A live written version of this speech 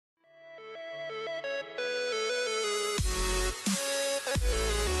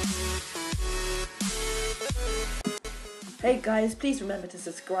Hey guys, please remember to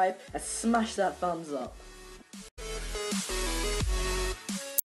subscribe and smash that thumbs up.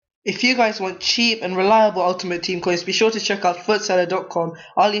 If you guys want cheap and reliable Ultimate Team coins, be sure to check out footseller.com.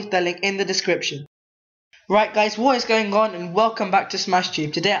 I'll leave the link in the description. Right guys, what is going on, and welcome back to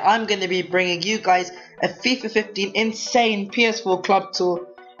SmashTube. Today I'm going to be bringing you guys a FIFA 15 insane PS4 club tour.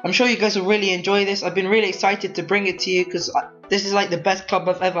 I'm sure you guys will really enjoy this. I've been really excited to bring it to you because this is like the best club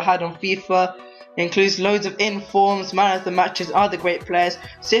I've ever had on FIFA. It includes loads of informs, man of the matches, other great players.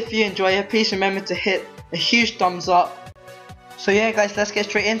 So if you enjoy it, please remember to hit a huge thumbs up. So yeah guys, let's get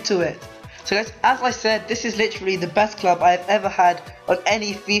straight into it. So guys, as I said, this is literally the best club I've ever had on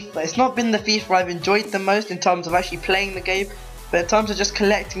any FIFA. It's not been the FIFA I've enjoyed the most in terms of actually playing the game, but in terms of just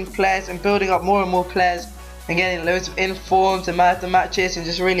collecting players and building up more and more players and getting loads of informs and man of the matches and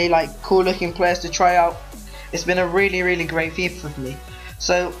just really like cool looking players to try out. It's been a really great FIFA for me.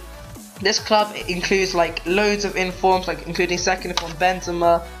 So this club includes like loads of informs, like including second inform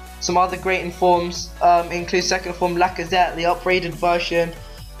Benzema, some other great informs, includes second form Lacazette, the upgraded version.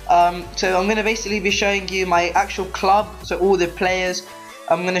 So I'm going to basically be showing you my actual club, so all the players.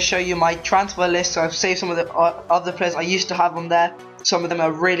 I'm going to show you my transfer list, so I've saved some of the other players I used to have on there. Some of them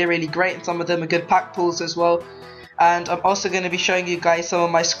are really great and some of them are good pack pulls as well. And I'm also going to be showing you guys some of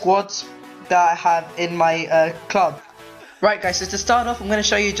my squads that I have in my club. Right guys, so to start off I'm going to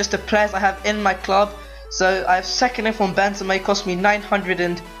show you just the players I have in my club. So I have second inform Benzema, it cost me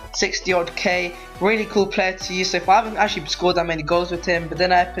 960 odd K, really cool player to use. So if I haven't actually scored that many goals with him, but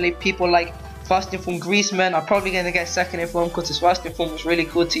then I play people like first inform Griezmann, I'm probably going to get second inform because his first inform was really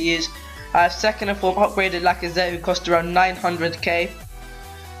cool to use. I have second inform upgraded Lacazette, who cost around 900k. He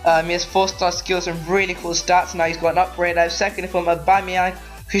has 4-star skills and really cool stats. Now he's got an upgrade. I have second inform Aubameyang,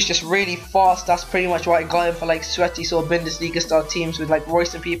 who's just really fast. That's pretty much why I got him for like sweaty sort of Bundesliga style teams with like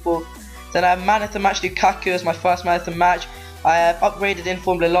Royce and people. Then I have man of the match Lukaku as my first man of the match. I have upgraded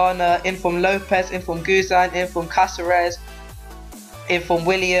inform Lallana, inform Lopez, inform Guzan, inform Caceres, inform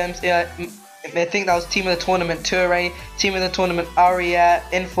Williams. I think that was team of the tournament Toure, team of the tournament Aurier,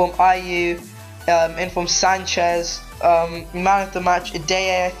 inform Ayew, inform Sanchez, man of the match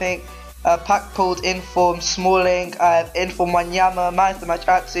Ideye, I think. Pack pulled inform Smalling, I have inform Wanyama, man of the match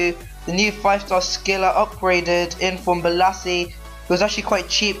Atsu, the new 5-star skiller upgraded inform Balassi, who was actually quite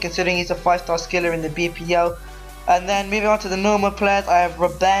cheap considering he's a 5-star skiller in the BPL. And then moving on to the normal players, I have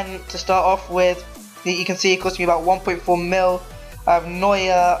Robben to start off with. You can see it cost me about 1.4 mil. I have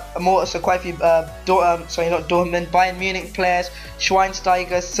Neuer, so quite a few, Bayern Munich players,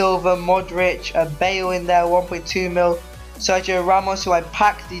 Schweinsteiger, Silva, Modric, Bale in there, 1.2 mil. Sergio Ramos, who I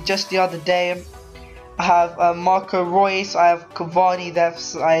packed just the other day. I have Marco Reus, I have Cavani there,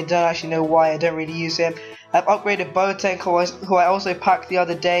 I don't actually know why, I don't really use him. I've upgraded Boateng, who I also packed the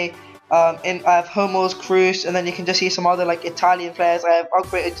other day. I have Hummels, Cruz, and then you can just see some other like Italian players. I have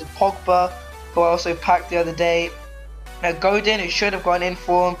upgraded to Pogba, who I also packed the other day. Godin, who should have got an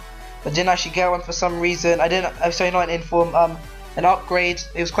inform, but didn't actually get one for some reason. I'm sorry, not an inform, an upgrade.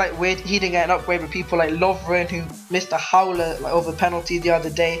 It was quite weird. He didn't get an upgrade, but people like Lovren, who missed a howler like over penalty the other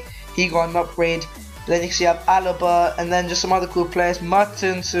day, he got an upgrade. Then you can see I have Alaba, and then just some other cool players.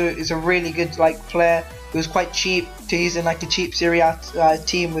 Motms, who is a really good like player. It was quite cheap to use in like a cheap Serie A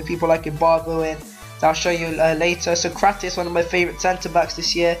team with people like Ibarbo in. That I'll show you later. So Kratis, one of my favourite centre backs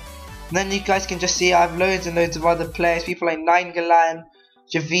this year. And then you guys can just see I have loads and loads of other players. People like Nainggolan,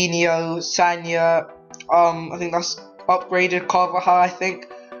 Javinho, Sanya. I think that's upgraded Carvajal, I think.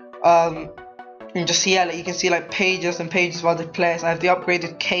 And just see, like, you can see like pages and pages of other players. I have the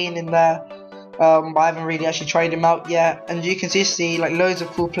upgraded Kane in there. But I haven't really actually tried him out yet. And you can see like loads of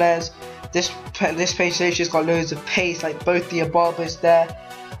cool players. This page literally has got loads of pace, like both the Ibarbos there.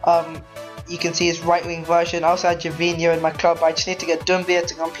 You can see his right wing version. I also had Javinho in my club. I just need to get Dumbia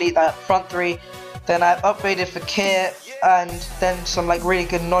to complete that front three. Then I've upgraded Fekir, and then some like really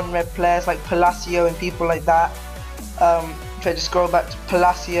good non-red players like Palacio and people like that. If I just scroll back to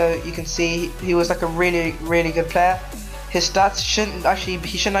Palacio, you can see he was like a really good player. His stats shouldn't actually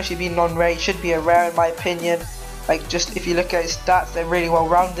be non-rare. He should be a rare in my opinion. Like, just if you look at his stats, they're really well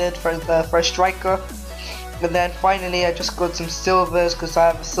rounded for a striker. And then finally I just got some silvers because I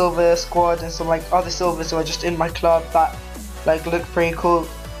have a silver squad and some like other silvers who are just in my club that like look pretty cool,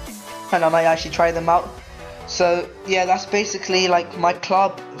 and I might actually try them out. So yeah, that's basically like my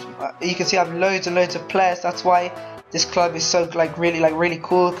club. You can see I have loads and loads of players. That's why this club is so like really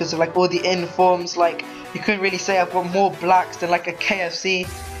cool, because of like all the informs. Like, you couldn't really say I've got more blacks than like a KFC.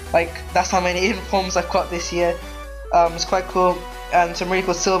 Like, that's how many informs I've got this year. It's quite cool. And some really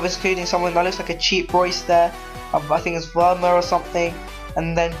cool silvers, including someone that looks like a cheap Royce there. I think it's Verma or something.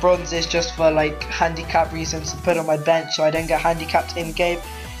 and then bronze is just for like handicap reasons to put on my bench so I don't get handicapped in game.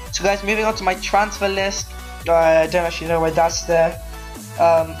 So guys, moving on to my transfer list. I don't actually know why that's there.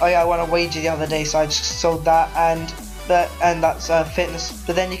 Oh yeah, I won a wager the other day, so I just sold that, and that's fitness.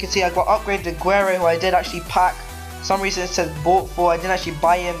 But then you can see I got upgraded Aguero, who I did actually pack. For some reason it says bought for. I didn't actually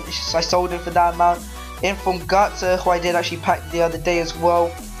buy him, it's just I sold him for that amount. Inform Götze, who I did actually pack the other day as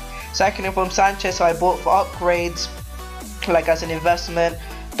well. Second Inform Sanchez, who I bought for upgrades, like as an investment.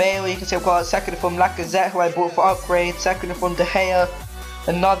 Bale, you can see I've got second Inform Lacazette, who I bought for upgrades. Second Inform De Gea,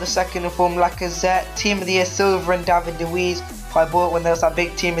 another second Inform Lacazette. Team of the Year Silver and David Luiz, who I bought when there was that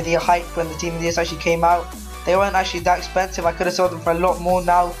big Team of the Year hype when the Team of the Year actually came out. They weren't actually that expensive. I could have sold them for a lot more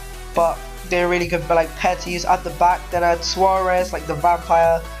now, but they're really good for like pair to use at the back. Then I had Suarez, like the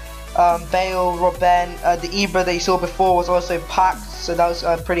vampire, Bale, Robben, the Ibra that you saw before was also packed, so that was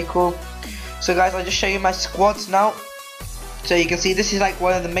pretty cool. So guys, I'll just show you my squads now. So you can see this is like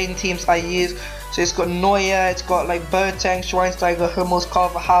one of the main teams I use. So it's got Neuer, it's got like Boateng, Schweinsteiger, Hummels,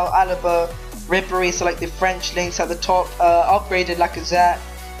 Carvajal, Alaba, Ribéry, so like the French links at the top. Upgraded Lacazette,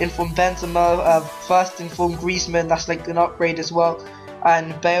 Inform Benzema, first Inform Griezmann, that's like an upgrade as well,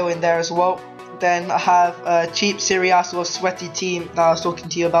 and Bale in there as well. Then I have a cheap Serie A sort of sweaty team that I was talking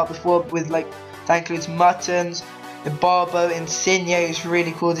to you about before, with like that includes motms, Barbo, Insigne, who's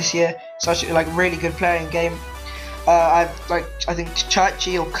really cool this year, such a like really good player in game. I've like I think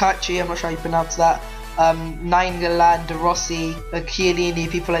Chachi or Kachi, I'm not sure how you pronounce that. Nainggolan, De Rossi, Chiellini,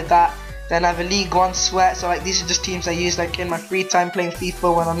 people like that. Then I have a League One sweat, so like these are just teams I use like in my free time playing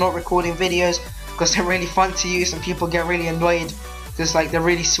FIFA when I'm not recording videos, because they're really fun to use and people get really annoyed because like they're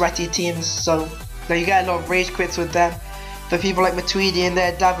really sweaty teams, so you get a lot of rage quits with them. For people like Matuidi in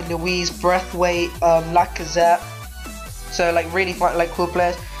there, David Luiz, Braithwaite, Lacazette, so like really fun, like cool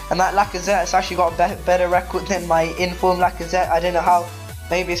players. And that Lacazette has actually got a better record than my Inform Lacazette. I don't know how,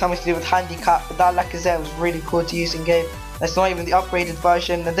 maybe it's something to do with handicap, but that Lacazette was really cool to use in game. That's not even the upgraded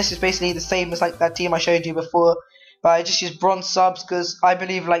version, and this is basically the same as like that team I showed you before, but I just use bronze subs because I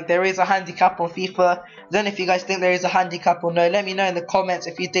believe like there is a handicap on FIFA. I don't know if you guys think there is a handicap or no. Let me know in the comments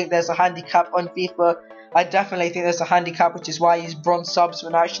if you think there's a handicap on FIFA. I definitely think there's a handicap, which is why I use bronze subs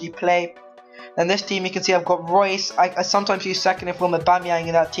when I actually play. And this team, you can see I've got Royce. I sometimes use second Inform Aubameyang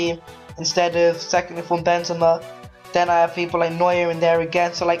in that team instead of second Inform Benzema. Then I have people like Neuer in there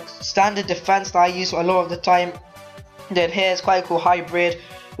again, so like standard defense that I use a lot of the time. Then here's quite a cool hybrid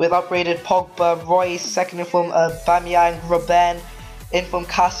with upgraded Pogba, Royce, second Inform Aubameyang, Robben, Inform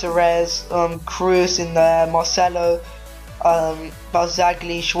Cáceres, Cruz in there, Marcelo,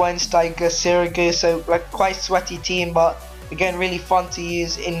 Balzagli, Schweinsteiger, Sirigu. So like quite sweaty team, but again really fun to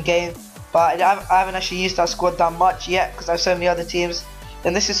use in game. But I haven't actually used that squad that much yet because I have so many other teams.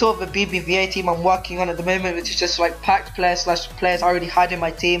 And this is sort of a BBVA team I'm working on at the moment, which is just like packed players / players I already had in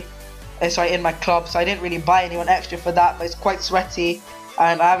my team. Sorry, in my club. So I didn't really buy anyone extra for that, but it's quite sweaty.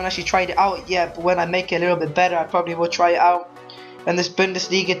 And I haven't actually tried it out yet, but when I make it a little bit better, I probably will try it out. And this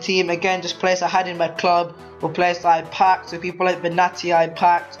Bundesliga team, again, just players I had in my club, or players that I packed. So people like Benatia I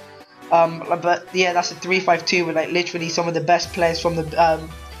packed. But yeah, that's a 3-5-2 with like literally some of the best players from the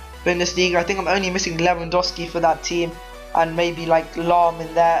Bundesliga. I think I'm only missing Lewandowski for that team, and maybe like Lahm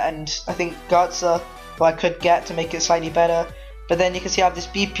in there, and I think Götze, who I could get to make it slightly better. But then you can see I have this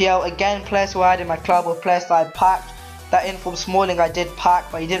BPL, again players who I had in my club or players that I packed. That Inform Smalling I did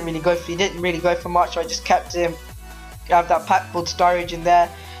pack, but he didn't really go for much, so I just kept him. I have that pack build Sturridge in there.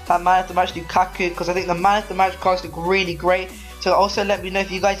 That man of the match Lukaku, because I think the man of the match cards look really great. So also let me know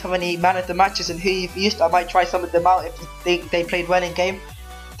if you guys have any man of the matches and who you've used. I might try some of them out if you think they played well in game.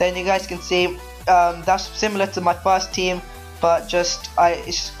 Then you guys can see that's similar to my first team, but just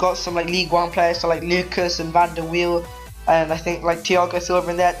it's got some like League One players, so like Lucas and Van der Wiel, and I think like Thiago Silva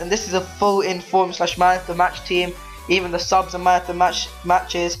in there. And this is a full Inform / man of the match team. Even the subs are man of the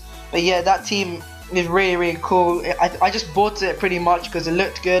matches. But yeah, that team is really cool. I just bought it pretty much because it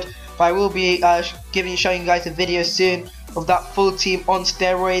looked good. But I will be showing you guys a video soon of that full team on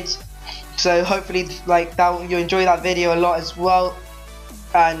steroids. So hopefully like that you enjoy that video a lot as well.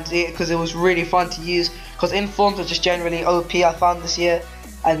 And because it was really fun to use, because Informs are just generally OP I found this year,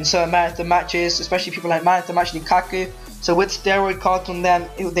 and so man of the matches, especially people like man of the match Lukaku. So with steroid cards on them,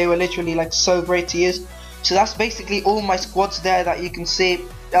 they were literally like so great to use. So that's basically all my squads there that you can see.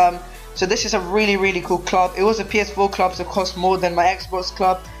 So this is a really cool club. It was a PS4 club, so it cost more than my Xbox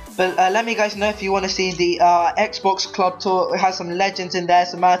club. But let me guys know if you want to see the Xbox club tour. It has some legends in there,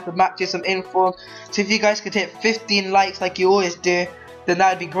 some man of the matches, some Inform. So if you guys could hit 15 likes like you always do, then that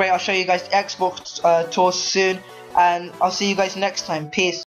would be great. I'll show you guys the Xbox tour soon, and I'll see you guys next time. Peace.